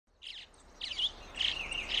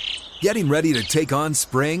Getting ready to take on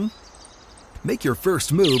spring? Make your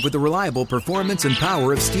first move with the reliable performance and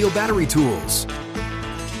power of Steel battery tools.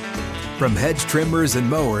 From hedge trimmers and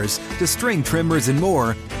mowers to string trimmers and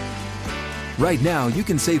more, right now you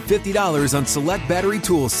can save $50 on select battery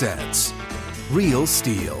tool sets. Real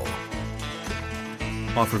Steel.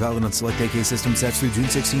 Offer valid on select AK system sets through June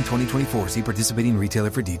 16, 2024. See participating retailer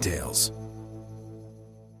for details.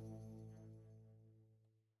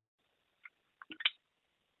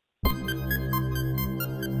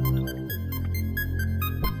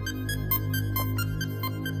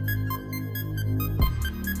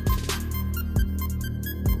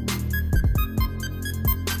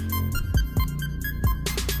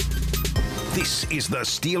 This is the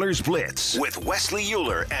Steelers Blitz with Wesley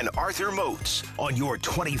Euler and Arthur Moats on your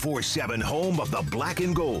 24/7 home of the black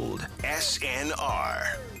and gold,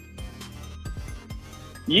 SNR.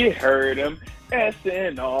 You heard him,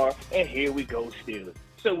 SNR, and here we go, Steelers.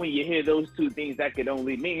 So when you hear those two things, that could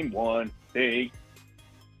only mean one thing.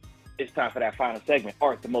 It's time for that final segment.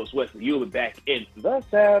 Arthur Moats, Wesley Euler back in the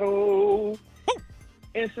saddle.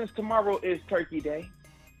 And since tomorrow is Turkey Day,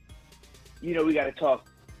 you know we got to talk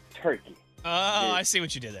turkey. Oh, I see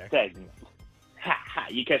what you did there. Segment. Ha, ha.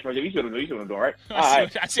 You catch my drift. You see what I'm doing, right? I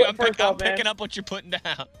see. I'm picking up what you're putting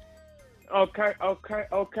down. Okay.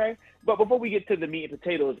 But before we get to the meat and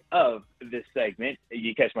potatoes of this segment,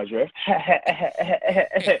 you catch my drift.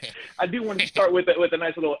 I do want to start with a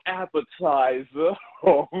nice little appetizer.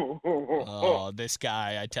 Oh, this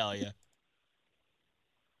guy, I tell you.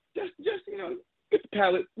 Just get the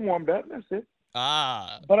palate warmed up. That's it.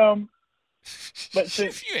 But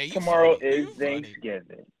since tomorrow is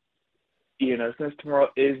Thanksgiving, since tomorrow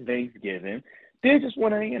is Thanksgiving, did just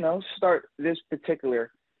want to, start this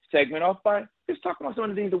particular segment off by just talking about some of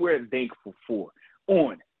the things that we're thankful for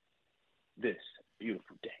on this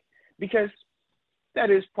beautiful day. Because that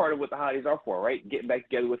is part of what the holidays are for, right? Getting back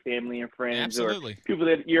together with family and friends. Absolutely. Or people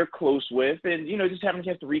that you're close with and, just having a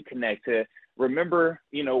chance to reconnect, to remember,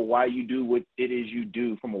 why you do what it is you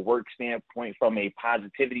do from a work standpoint, from a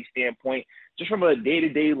positivity standpoint, just from a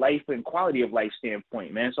day-to-day life and quality of life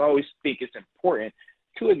standpoint, man. So I always think it's important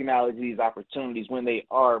to acknowledge these opportunities when they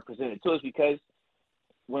are presented to us, because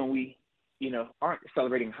when we, aren't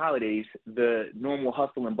celebrating holidays, the normal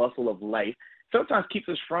hustle and bustle of life sometimes keeps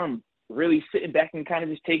us from really sitting back and kind of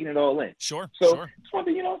just taking it all in. Sure. Just want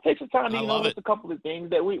to, take some time to, list a couple of things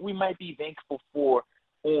that we might be thankful for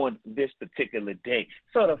on this particular day.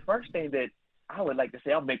 So the first thing that I would like to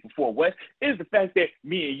say I'm thankful for, Wes, is the fact that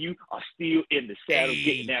me and you are still in the saddle,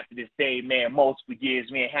 getting after this thing, man, multiple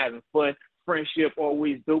years, man, having fun, friendship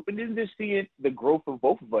always dope, and then just seeing the growth of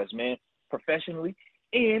both of us, man, professionally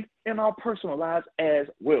and in our personal lives as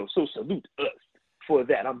well. So salute us for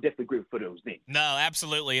that. I'm definitely grateful for those things. No,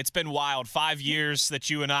 absolutely. It's been wild. 5 years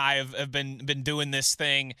that you and I have been doing this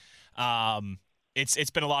thing. It's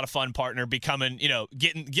been a lot of fun, partner, becoming,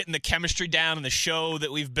 getting the chemistry down in the show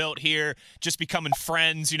that we've built here, just becoming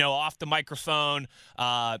friends, off the microphone.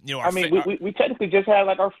 We technically just had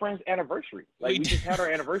like our friend's anniversary. Like we just had our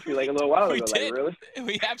anniversary like a little while ago. Did. Like really?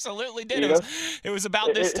 We absolutely did. It was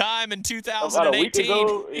about this time in 2018. About a week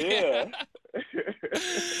ago, yeah.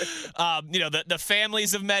 The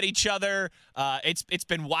families have met each other. It's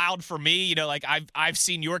been wild for me. I've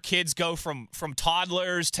seen your kids go from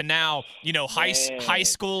toddlers to now, high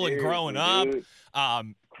school and growing up.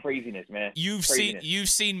 Craziness, man. You've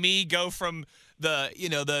seen me go from the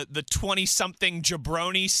 20-something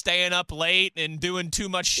jabroni staying up late and doing too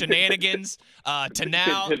much shenanigans to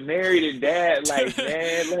now to married and dad, like,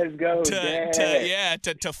 man, let's go, Dad.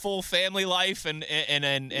 To full family life and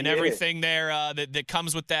everything there that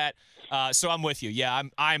comes with that. So I'm with you. Yeah,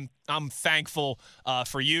 I'm thankful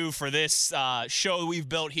for you, for this show we've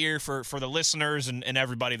built here, for the listeners and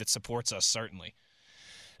everybody that supports us. Certainly,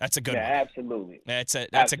 that's a good one. Absolutely. That's a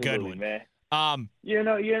good one, man.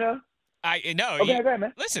 I know. Okay,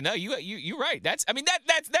 man. Listen, no, you're right. That's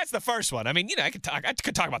the first one. I mean, I could talk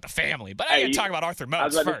about the family, but I could talk about Arthur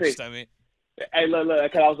Moats first. Hey, look,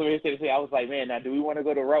 because I was going to say, I was like, man, now do we want to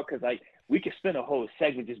go to route? Because like we could spend a whole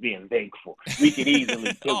segment just being thankful. We could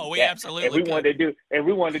easily do absolutely. If we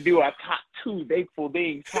wanted to do our top 2 thankful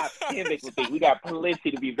things, top 10 thankful things, we got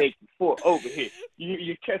plenty to be thankful for over here.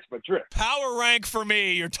 You catch my drift. Power rank for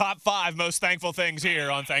me your top 5 most thankful things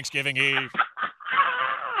here on Thanksgiving Eve.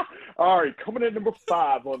 All right, coming in number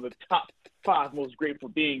 5 on the top 5 most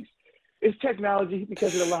grateful things is technology,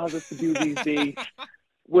 because it allows us to do these things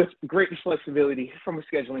with great flexibility from a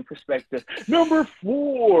scheduling perspective. Number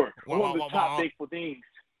 4 on the top thankful things,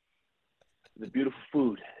 the beautiful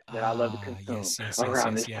food that I love to consume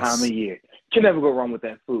around this time of year. Can never go wrong with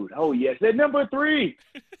that food. Oh, yes. At number 3,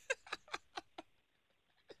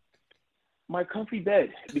 my comfy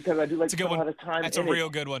bed, because I do like to spend a lot of time. That's a real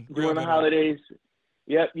good one. During the holidays.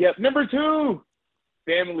 Yep. Number 2,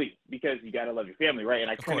 family, because you gotta love your family, right?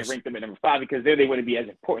 And I kind of rank them at number 5 because they wouldn't be as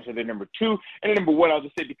important. So they're number 2, and then number 1, I'll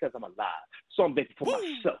just say because I'm alive. So I'm thankful for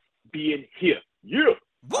myself being here. Yeah.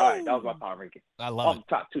 Woo! All right, that was my power ranking. I love it.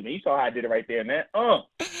 The top 2. Now you saw how I did it right there, man.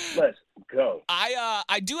 Let's go.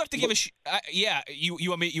 I do have to give you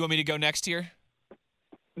want me to go next here?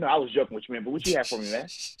 No, I was joking with you, man. But what you have for me, man?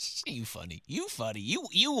 You funny.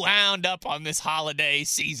 You wound up on this holiday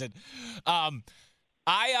season.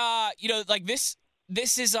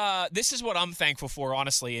 This is what I'm thankful for,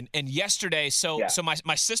 honestly. And yesterday, so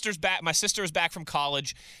my sister's back. My sister is back from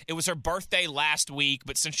college. It was her birthday last week,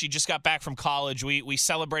 but since she just got back from college, we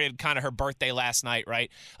celebrated kind of her birthday last night, right?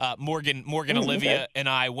 Morgan, Olivia, and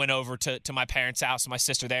I went over to my parents' house and my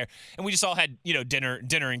sister there, and we just all had dinner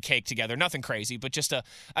and cake together. Nothing crazy, but just a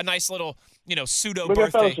nice little pseudo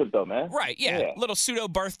birthday. Fellowship though, man. Right? Yeah, little pseudo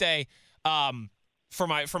birthday for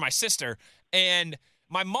my sister. And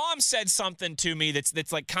my mom said something to me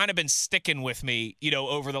that's like kind of been sticking with me,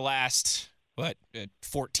 over the last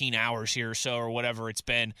 14 hours here or so, or whatever it's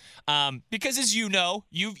been. Because as you know,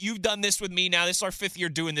 you've done this with me now. This is our 5th year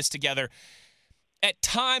doing this together. At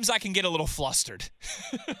times I can get a little flustered.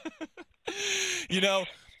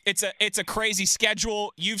 It's a crazy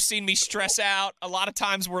schedule. You've seen me stress out. A lot of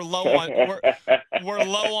times we're low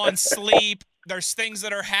on sleep. There's things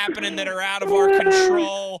that are happening that are out of our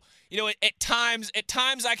control. At times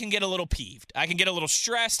I can get a little peeved. I can get a little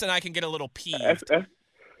stressed, and I can get a little peeved.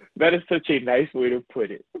 That is such a nice way to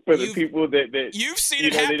put it. For the people that you've seen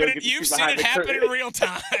it happen. You've seen it happen in real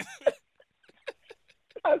time.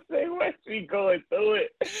 I say, Wesley going through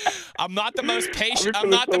it. I'm not the most patient.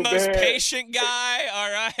 I'm not the most patient guy.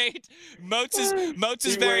 All right, Moats is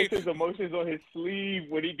very. He wears his emotions on his sleeve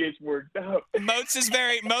when he gets worked up. Moats is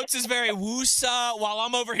very woosa, while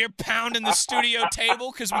I'm over here pounding the studio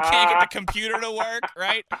table because we can't get the computer to work.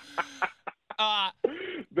 Right.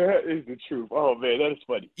 That is the truth. Oh man, that is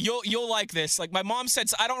funny. You'll like this. Like my mom said,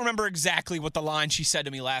 I don't remember exactly what the line she said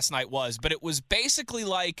to me last night was, but it was basically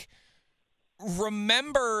like,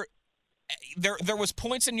 remember, there was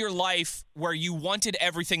points in your life where you wanted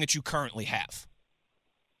everything that you currently have.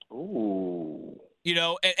 Ooh.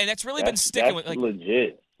 And that's really been sticking with, like,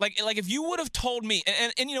 legit. Like if you would have told me,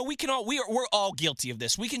 and we're all guilty of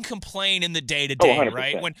this. We can complain in the day to day,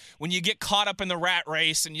 right? When you get caught up in the rat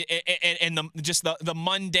race and the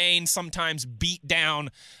mundane, sometimes beat down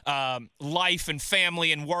life and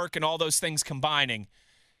family and work and all those things combining.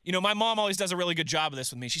 My mom always does a really good job of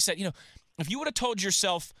this with me. She said, if you would have told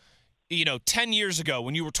yourself, 10 years ago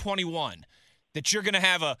when you were 21, that you're gonna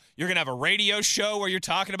have a radio show where you're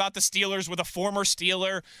talking about the Steelers with a former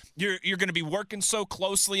Steeler, you're gonna be working so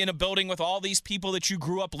closely in a building with all these people that you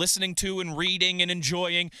grew up listening to and reading and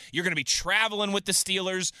enjoying, you're gonna be traveling with the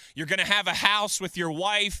Steelers, you're gonna have a house with your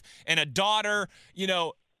wife and a daughter,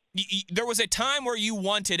 there was a time where you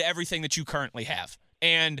wanted everything that you currently have,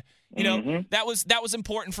 and that was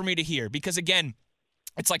important for me to hear, because again,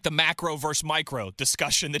 it's like the macro versus micro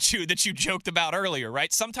discussion that you joked about earlier,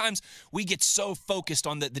 right? Sometimes we get so focused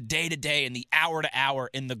on the day-to-day and the hour-to-hour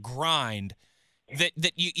and the grind that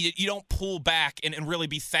you don't pull back and really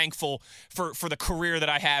be thankful for the career that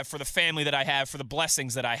I have, for the family that I have, for the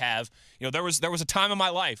blessings that I have. There was a time in my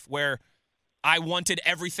life where I wanted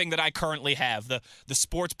everything that I currently have, the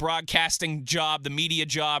sports broadcasting job, the media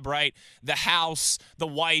job, right? The house, the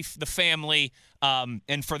wife, the family,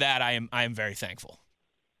 and for that I am very thankful.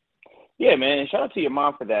 Yeah, man, and shout out to your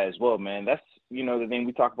mom for that as well, man. That's, the thing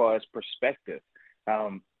we talk about as perspective.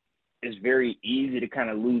 It's very easy to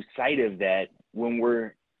kind of lose sight of that when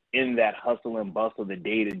we're in that hustle and bustle, the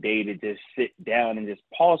day-to-day, to just sit down and just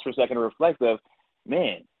pause for a second and reflect of,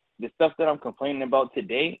 man, the stuff that I'm complaining about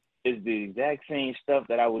today is the exact same stuff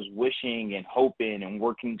that I was wishing and hoping and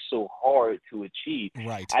working so hard to achieve.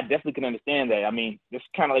 Right. I definitely can understand that. I mean, it's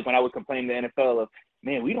kind of like when I would complain to the NFL of,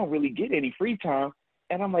 man, we don't really get any free time.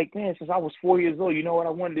 And I'm like, man, since I was 4 years old, you know what I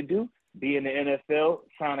wanted to do? Be in the NFL,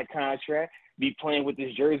 sign a contract, be playing with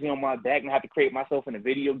this jersey on my back, and have to create myself in a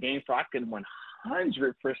video game so I can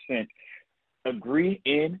 100% agree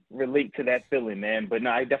and relate to that feeling, man. But no,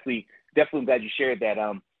 I definitely glad you shared that.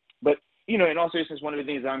 But, in all seriousness, one of the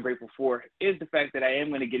things I'm grateful for is the fact that I am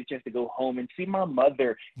going to get a chance to go home and see my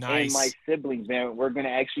mother and my siblings, man. We're going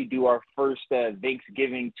to actually do our first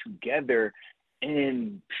Thanksgiving together.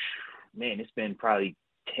 And, man, it's been probably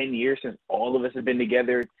 10 years since all of us have been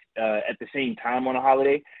together at the same time on a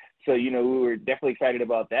holiday. So, we were definitely excited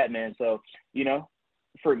about that, man. So,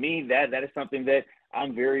 for me, that is something that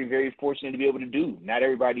I'm very, very fortunate to be able to do. Not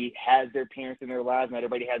everybody has their parents in their lives. Not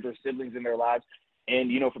everybody has their siblings in their lives.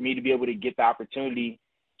 And, for me to be able to get the opportunity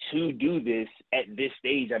to do this at this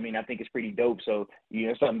stage, I mean, I think it's pretty dope. So,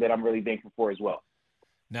 something that I'm really thankful for as well.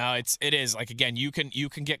 No, it is. Like, again, you can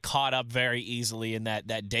get caught up very easily in that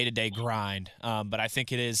day-to-day grind. But I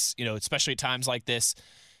think it is, especially at times like this,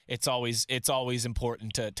 it's always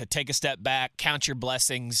important to take a step back, count your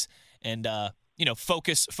blessings, and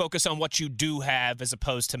focus on what you do have as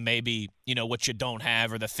opposed to maybe, what you don't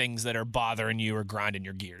have or the things that are bothering you or grinding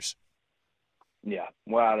your gears. Yeah,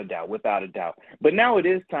 without a doubt. But now it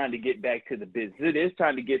is time to get back to the business. It is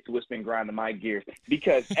time to get to what's been grinding my gears,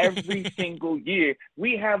 because every single year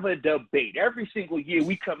we have a debate. Every single year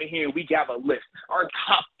we come in here and we got a list, our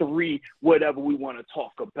top 3, whatever we want to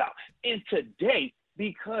talk about. And today,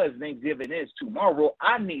 because Thanksgiving is tomorrow,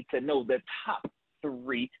 I need to know the top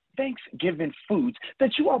 3 Thanksgiving foods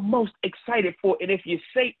that you are most excited for. And if you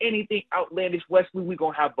say anything outlandish, Wesley, we're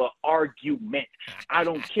going to have an argument. I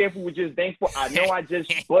don't care if we were just thankful. I know I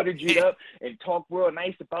just buttered you up and talked real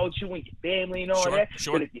nice about you and your family and all that.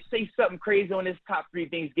 Sure. But if you say something crazy on this top 3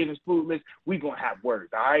 Thanksgiving food list, we're going to have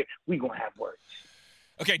words, all right? We're going to have words.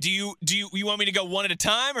 Okay, do you want me to go one at a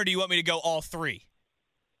time, or do you want me to go all 3?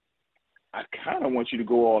 I kind of want you to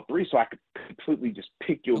go all 3 so I could completely just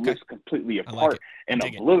pick your list completely apart and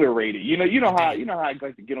obliterate it. You know how I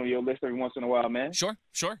like to get on your list every once in a while, man. Sure.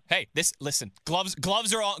 Hey, listen, gloves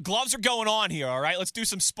are going on here. All right, let's do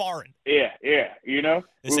some sparring. Yeah. We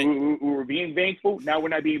were being thankful. Now we're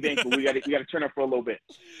not being thankful. We got to turn up for a little bit.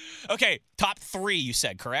 Okay, top 3. You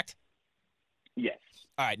said correct? Yes.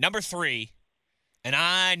 All right, number 3, and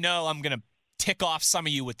I know I'm gonna tick off some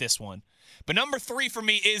of you with this one. But number 3 for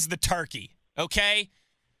me is the turkey, okay?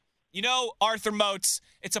 Arthur Moats,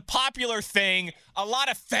 it's a popular thing. A lot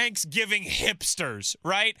of Thanksgiving hipsters,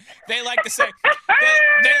 right? They like to say,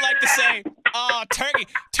 oh,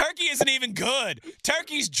 turkey isn't even good.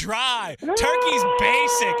 Turkey's dry. Turkey's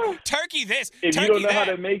basic. Turkey this, if turkey you don't know that. how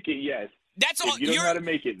to make it, yes. That's all. If you don't know how to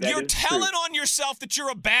make it, that you're is telling true. on yourself that you're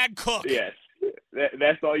a bad cook. Yes.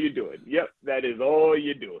 That's all you're doing. Yep, that is all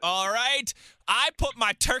you're doing. All right. I put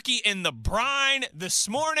my turkey in the brine this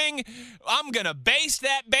morning. I'm going to baste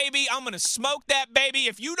that baby. I'm going to smoke that baby.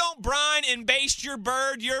 If you don't brine and baste your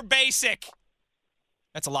bird, you're basic.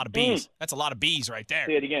 That's a lot of bees. That's a lot of bees right there.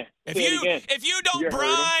 Say it again. If you don't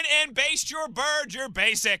brine and baste your bird, you're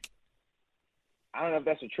basic. I don't know if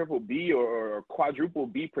that's a triple B or quadruple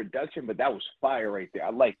B production, but that was fire right there. I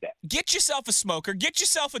like that. Get yourself a smoker, get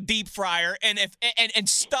yourself a deep fryer, and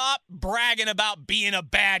stop bragging about being a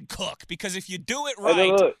bad cook. Because if you do it right,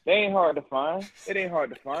 look, they ain't hard to find. It ain't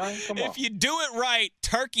hard to find. Come on. If you do it right,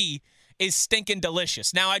 turkey is stinking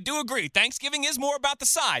delicious. Now I do agree, Thanksgiving is more about the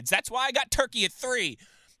sides. That's why I got turkey at 3.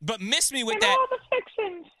 But miss me with and that. all the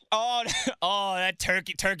fixings. Oh, that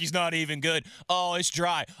turkey's not even good. Oh, it's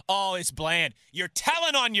dry. Oh, it's bland. You're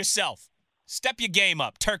telling on yourself. Step your game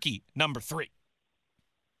up. Turkey, number 3.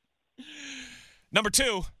 Number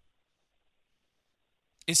 2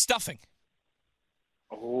 is stuffing.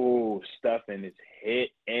 Oh, stuffing is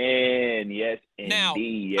hitting. Yes, indeed. Now,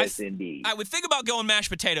 indeed. I would think about going mashed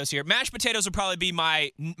potatoes here. Mashed potatoes would probably be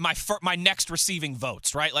my next receiving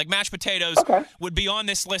votes, right? Like mashed potatoes would be on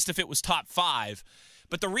this list if it was top 5.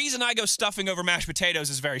 But the reason I go stuffing over mashed potatoes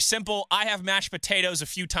is very simple. I have mashed potatoes a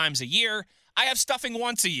few times a year. I have stuffing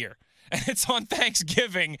once a year. And it's on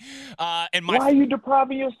Thanksgiving. Why are you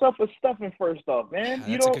depriving yourself of stuffing first off, man?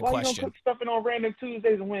 That's a good question. Why you don't cook stuffing on random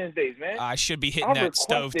Tuesdays and Wednesdays, man? I should be hitting that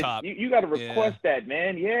stovetop. You got to request that,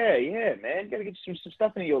 man. Yeah, man. You got to get some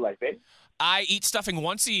stuffing in your life, baby. I eat stuffing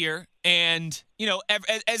once a year, and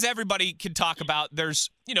as everybody can talk about, there's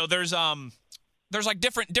like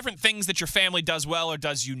different things that your family does well or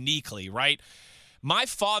does uniquely, right? My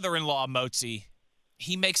father-in-law, Mozi,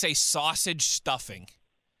 he makes a sausage stuffing,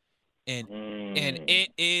 and it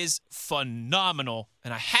is phenomenal.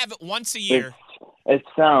 And I have it once a year. It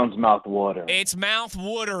sounds mouth-watering. It's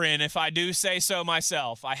mouth-watering, if I do say so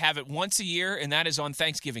myself. I have it once a year, and that is on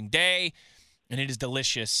Thanksgiving Day, and it is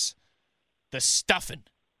delicious. The stuffing,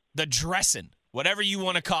 the dressing, whatever you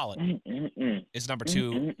want to call it, is number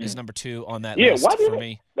 2. Is number 2 on that list for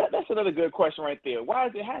me. That's another good question right there. Why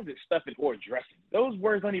is it has it stuffing or dressing? Those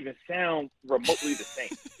words don't even sound remotely the same.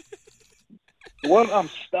 One I'm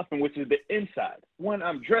stuffing, which is the inside. One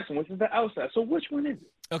I'm dressing, which is the outside. So which one is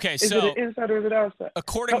it? Okay, is it the inside or is it the outside?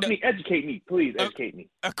 Educate me, please. Educate me.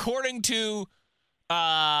 According to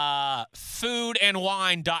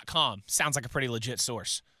foodandwine.com, sounds like a pretty legit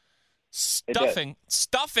source. Stuffing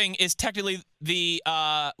is technically the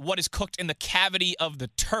what is cooked in the cavity of the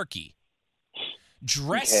turkey.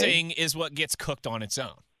 Dressing is what gets cooked on its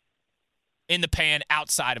own in the pan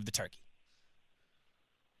outside of the turkey.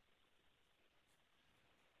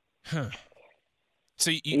 Huh.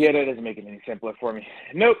 So that doesn't make it any simpler for me.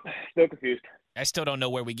 Nope, still confused. I still don't know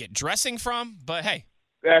where we get dressing from, but hey.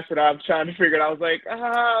 That's what I'm trying to figure out. I was like,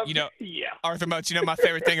 yeah. Arthur Moats, my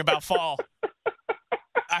favorite thing about fall?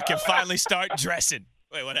 I can finally start dressing.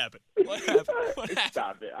 Wait, what happened? What happened?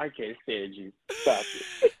 Stop it. I can't stand you. Stop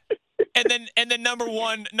it. And then number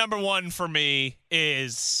one for me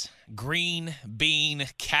is green bean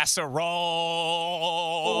casserole.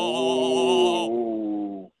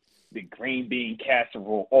 Oh, the green bean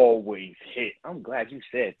casserole always hit. I'm glad you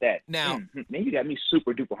said that. Now, man, you got me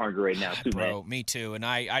super duper hungry right now too, bro. man. Me too. And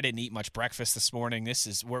I didn't eat much breakfast this morning. This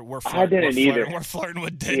is we're flirting, I didn't either. We're flirting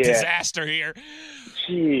with disaster here.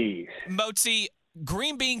 Jeez, Moatsy,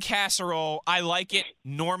 green bean casserole. I like it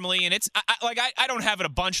normally, and it's I don't have it a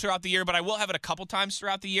bunch throughout the year, but I will have it a couple times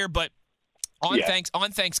throughout the year. But on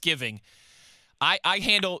Thanksgiving, I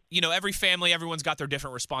handle, every family, everyone's got their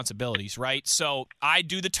different responsibilities, right? So I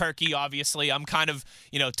do the turkey, obviously. I'm kind of,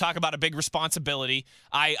 talk about a big responsibility.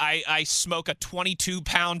 I smoke a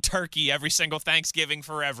 22-pound turkey every single Thanksgiving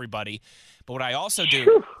for everybody. But what I also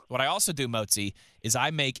do, Moatsy, is I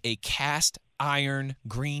make a cast iron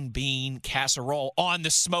green bean casserole on the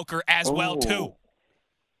smoker as well, too.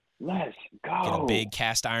 Let's go. Get a big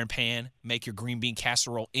cast iron pan, make your green bean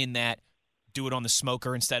casserole in that. Do it on the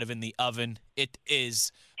smoker instead of in the oven. It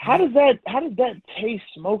is. How does that taste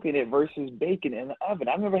smoking it versus baking in the oven?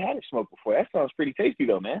 I've never had it smoked before. That sounds pretty tasty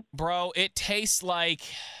though, man. Bro, it tastes like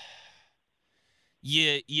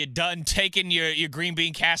you done taking your green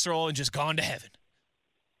bean casserole and just gone to heaven.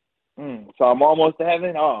 So I'm almost to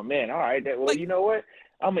heaven. Oh man, all right. Well, you know what?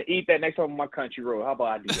 I'm gonna eat that next time on my country road. How about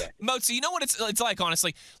I do that? Moatsy, you know what it's like,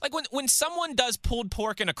 honestly? Like when someone does pulled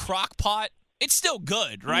pork in a crock pot, it's still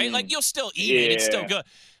good, right? Like you'll still eat it. It's still good.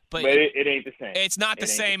 But it ain't the same. It's not the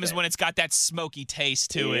same as when it's got that smoky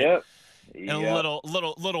taste to it. And a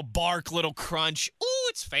little bark, little crunch. Ooh,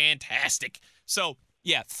 it's fantastic. So,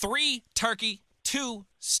 3 turkey, 2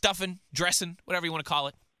 stuffing, dressing, whatever you want to call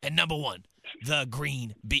it. And number 1, the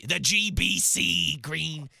GBC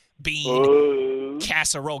green bean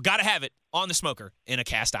casserole. Got to have it on the smoker in a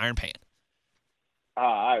cast iron pan. All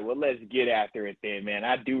right, well, let's get after it then, man.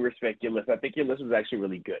 I do respect your list. I think your list was actually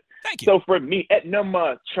really good. Thank you. So for me, at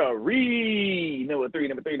number 3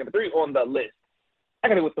 on the list, I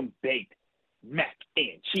got to go with some baked mac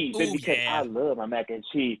and cheese. Ooh, because yeah. I love my mac and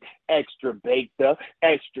cheese. Extra baked up,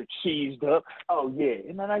 extra cheesed up. Oh, yeah.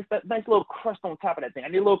 And a nice little crust on top of that thing. I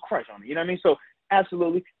need a little crunch on it. You know what I mean? So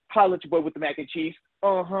absolutely, holla at your boy with the mac and cheese.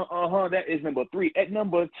 That is number 3. At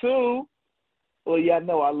number 2, well, y'all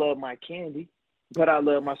know I love my candy. But I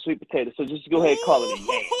love my sweet potato, so just go ahead and call it a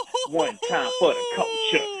yam. One time for the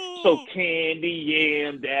culture. So candy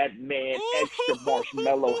yam, that man, extra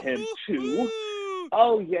marshmallow him too.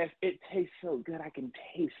 Oh, yes, it tastes so good. I can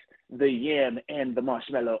taste the yam and the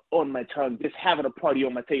marshmallow on my tongue. Just having a party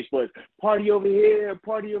on my taste buds. Party over here,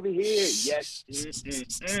 party over here. Yes.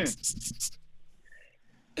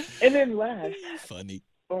 And then last, funny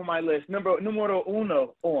on my list, numero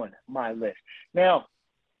uno on my list. Now,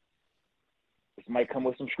 this might come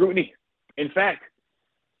with some scrutiny. In fact,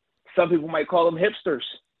 some people might call them hipsters.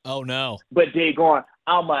 Oh, no. But they going,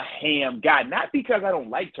 I'm a ham guy. Not because I don't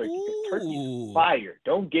like turkey, because turkey is fire.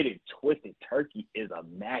 Don't get it twisted. Turkey is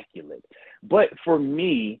immaculate. But for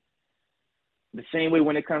me, the same way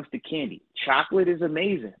when it comes to candy, chocolate is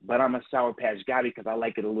amazing, but I'm a Sour Patch guy because I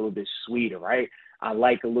like it a little bit sweeter, right? I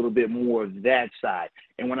like a little bit more of that side.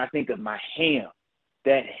 And when I think of my ham,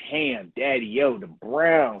 that ham, Daddy-O, the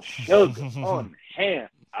brown sugar on ham.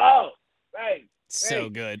 Oh, right. So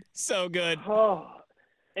good. So good. Oh,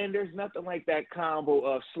 and there's nothing like that combo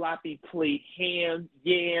of sloppy plate, ham,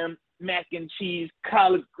 yam, mac and cheese,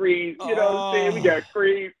 collard greens. You know what I'm saying? We got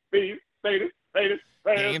cream, beef, potatoes,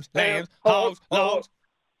 hams, hogs, logs.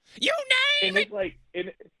 You name it.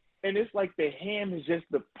 It's like the ham is just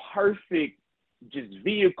the perfect just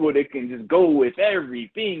vehicle that can just go with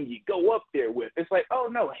everything you go up there with. It's like, oh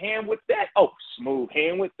no, ham with that. Oh, smooth.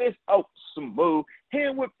 Ham with this. Oh, smooth.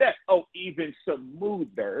 Ham with that. Oh, even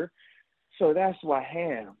smoother. So that's why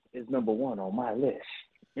ham is number 1 on my list.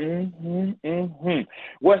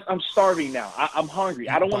 Wes, I'm starving now. I'm hungry.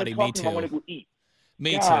 I don't want to talk to him. I want to go eat.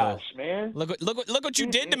 Me Gosh, too. Man. Look what you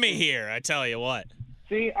did to me here. I tell you what.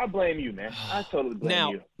 See, I blame you, man. I totally blame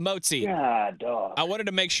you. Now, Moatsy, God, dog. I wanted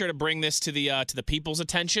to make sure to bring this to the people's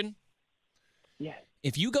attention. Yeah.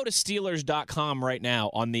 If you go to Steelers.com right now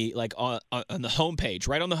on the on the homepage,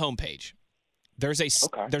 right on the homepage, there's a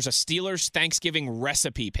Steelers Thanksgiving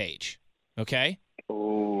recipe page. Okay.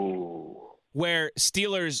 Oh. Where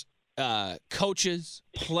Steelers coaches,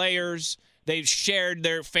 players, they've shared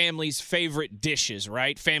their family's favorite dishes,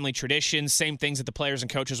 right? Family traditions, same things that the players and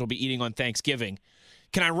coaches will be eating on Thanksgiving.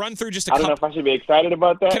 Can I run through just a couple? I don't know if I should be excited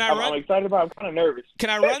about that. I'm excited about it. I'm kind of nervous. Can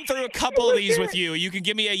I run through a couple of these with you? You can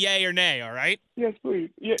give me a yay or nay, all right? Yes, please.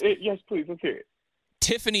 Yes, please. Let's hear it.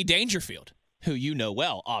 Tiffany Dangerfield, who you know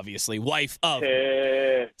well, obviously, wife of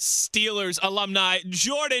Steelers alumni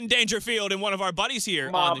Jordan Dangerfield and one of our buddies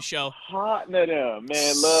here on the show. Partner them,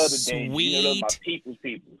 man. Love the Danger. You know, my people's.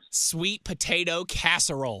 Sweet potato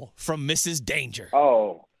casserole from Mrs. Danger.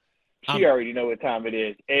 Oh. She already know what time it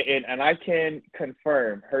is. And I can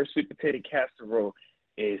confirm her sweet potato casserole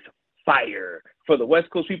is fire. For the West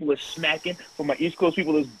Coast people, it's smacking. For my East Coast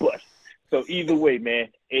people, it's bust. So either way, man,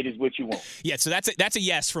 it is what you want. Yeah, so that's a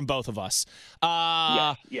yes from both of us.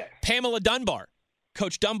 Yes. Pamela Dunbar,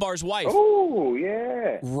 Coach Dunbar's wife. Oh,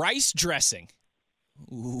 yeah. Rice dressing.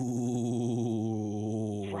 Ooh.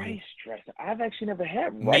 Rice dressing. I've actually never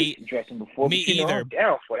had rice dressing before. Me either. I'm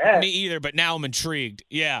down for that. Me either, but now I'm intrigued.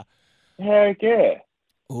 Yeah. Heck yeah.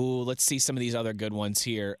 Ooh, let's see some of these other good ones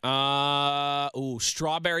here.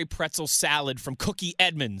 Strawberry pretzel salad from Cookie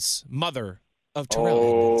Edmonds, mother of Terrell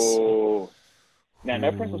Edmonds. Now,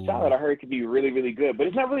 that pretzel salad I heard could be really, really good, but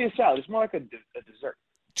it's not really a salad. It's more like a dessert.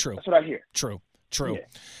 True. That's what I hear. True. Yeah.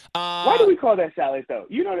 Why do we call that salad, though?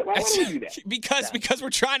 You know, why do we do that? Because we're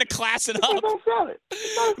trying to class it up. It's not salad.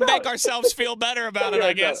 Make ourselves feel better about it,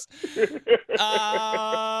 I guess.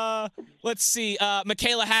 Let's see.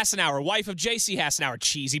 Michaela Hassenauer, wife of J.C. Hassenauer.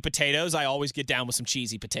 Cheesy potatoes. I always get down with some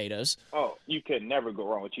cheesy potatoes. Oh, you could never go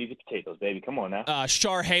wrong with cheesy potatoes, baby. Come on now.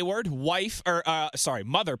 Shar Hayward,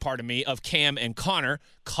 mother, of Cam and Connor.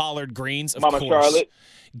 Collard greens, of Mama course. Charlotte.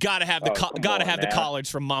 Gotta have the the collards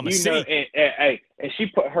from Mama C. And she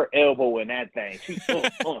put her elbow in that thing. She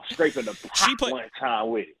scraping the pot one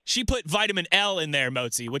time with it. She put vitamin L in there,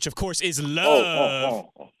 Mozi, which of course is love.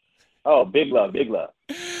 Oh, big love.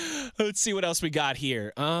 Let's see what else we got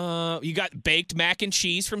here. You got baked mac and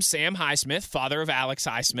cheese from Sam Highsmith, father of Alex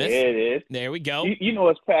Highsmith. There it is. There we go. You know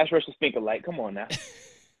it's past rush to think alike. Come on now.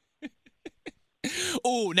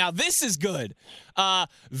 Ooh, now this is good.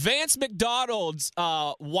 Vance McDonald's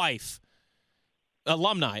wife,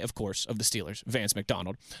 alumni, of course, of the Steelers, Vance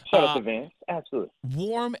McDonald. Shout out to Vance. Absolutely.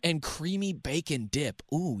 Warm and creamy bacon dip.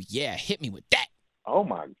 Ooh, yeah, hit me with that. Oh,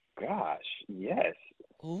 my gosh. Yes.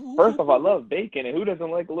 Ooh. First off, I love bacon, and who doesn't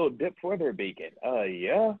like a little dip for their bacon?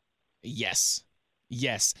 Yeah. Yes.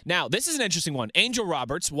 Now, this is an interesting one. Angel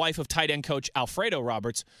Roberts, wife of tight end coach Alfredo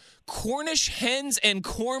Roberts, Cornish hens and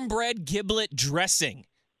cornbread giblet dressing.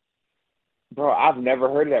 Bro, I've never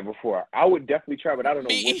heard of that before. I would definitely try, but I don't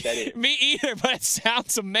know what that is. Me either, but it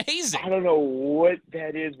sounds amazing. I don't know what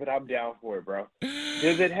that is, but I'm down for it, bro.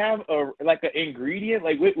 Does it have an ingredient?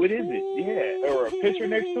 Like, what is it? Yeah, or a picture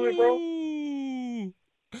next to it, bro?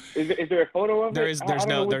 Is there a photo of it?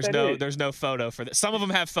 There's no photo for this. Some of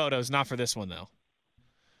them have photos, not for this one though.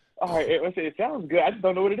 All right, it sounds good. I just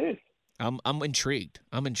don't know what it is. I'm intrigued.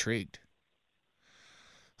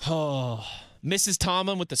 Oh, Mrs.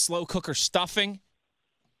 Tomlin with the slow cooker stuffing.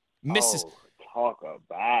 Talk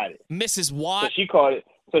about it. Mrs. Watt.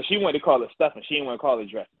 So she wanted to call it stuffing. She didn't want to call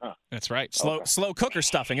it dressing, huh? That's right. Slow cooker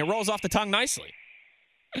stuffing. It rolls off the tongue nicely.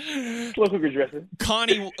 Slow cooker dressing.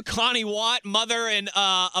 Connie Watt, mother and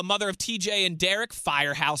a mother of TJ and Derek,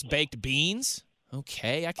 Firehouse baked beans.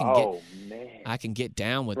 Okay, I can get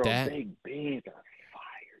down with that. Baked beans are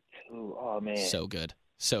fire too. Oh man, so good.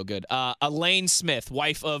 Elaine Smith,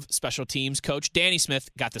 wife of special teams coach Danny Smith,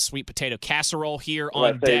 got the sweet potato casserole here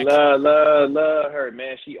on deck. Love her,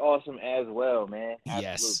 man. She awesome as well, man.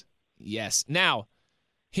 Absolutely. Yes. Now,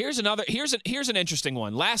 here's an interesting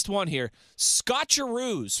one. Last one here.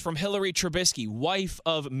 Scotcheroos from Hillary Trubisky, wife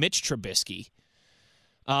of Mitch Trubisky.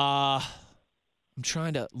 I'm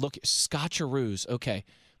trying to look at Scotcheroos. Okay.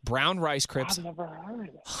 Brown rice crisps, I've never heard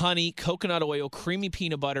of that. honey, coconut oil, creamy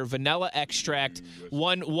peanut butter, vanilla extract,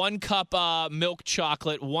 one cup milk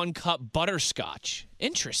chocolate, 1 cup butterscotch.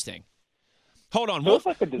 Interesting. Hold on. So it's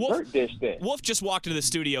like a dessert dish then. Wolf just walked into the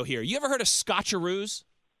studio here. You ever heard of Scotcheroos?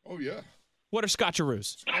 Oh, yeah. What are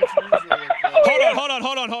Scotcheroos? Scotcheroos are like,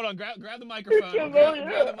 Hold on. Grab the microphone. Grab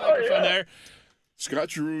the microphone there.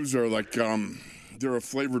 Scotcheroos are like they're a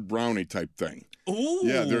flavored brownie type thing. Ooh.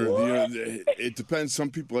 Yeah, it depends. Some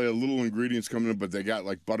people have little ingredients coming in, but they got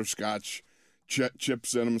like butterscotch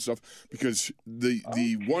chips in them and stuff. Because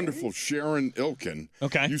the wonderful Sharon Ilkin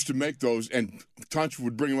used to make those, and Tunch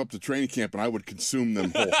would bring them up to training camp, and I would consume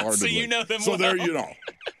them wholeheartedly. So you know them So well. there you know.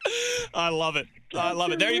 I love it. I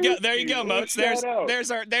love it. There you go. There you go, Moats. There's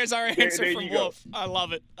our answer from Wolf. I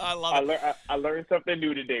love it. I love it. I learned something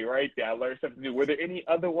new today, right there. I learned something new. Were there any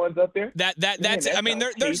other ones up there? That's I mean,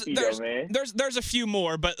 there's a few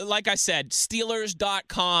more, but like I said,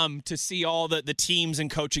 Steelers.com to see all the teams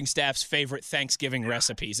and coaching staff's favorite Thanksgiving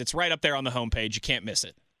recipes. It's right up there on the homepage. You can't miss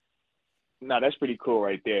it. No, that's pretty cool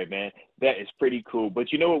right there, man. That is pretty cool.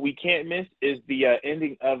 But you know what we can't miss is the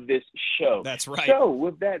ending of this show. That's right. So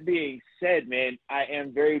with that being said, man, I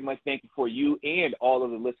am very much thankful for you and all of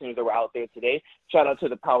the listeners that were out there today. Shout out to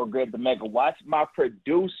the Power Grid, the Megawatts. My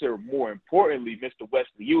producer, more importantly, Mr.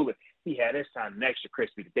 Wesley Euler. He had his time extra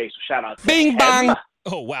crispy today, so shout out to Bing bang.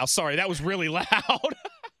 Oh, wow. Sorry, that was really loud.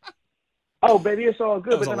 Oh, baby, it's all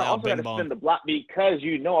good. But then I also got to spin the block because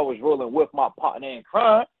I was rolling with my partner in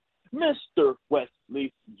crime, Mr.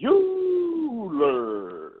 Wesley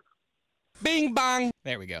Euler. Bing bang.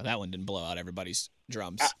 There we go. That one didn't blow out everybody's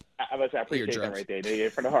drums. I appreciate that right there.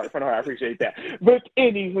 From the heart, I appreciate that. But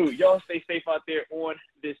anywho, y'all stay safe out there on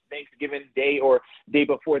this Thanksgiving day or day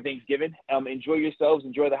before Thanksgiving. Enjoy yourselves.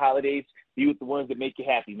 Enjoy the holidays. Be with the ones that make you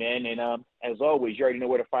happy, man. And as always, you already know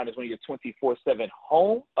where to find us when you're 24/7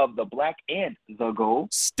 home of the Black and the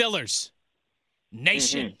Gold. Steelers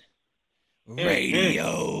Nation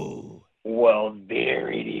Radio. Well,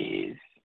 there it is.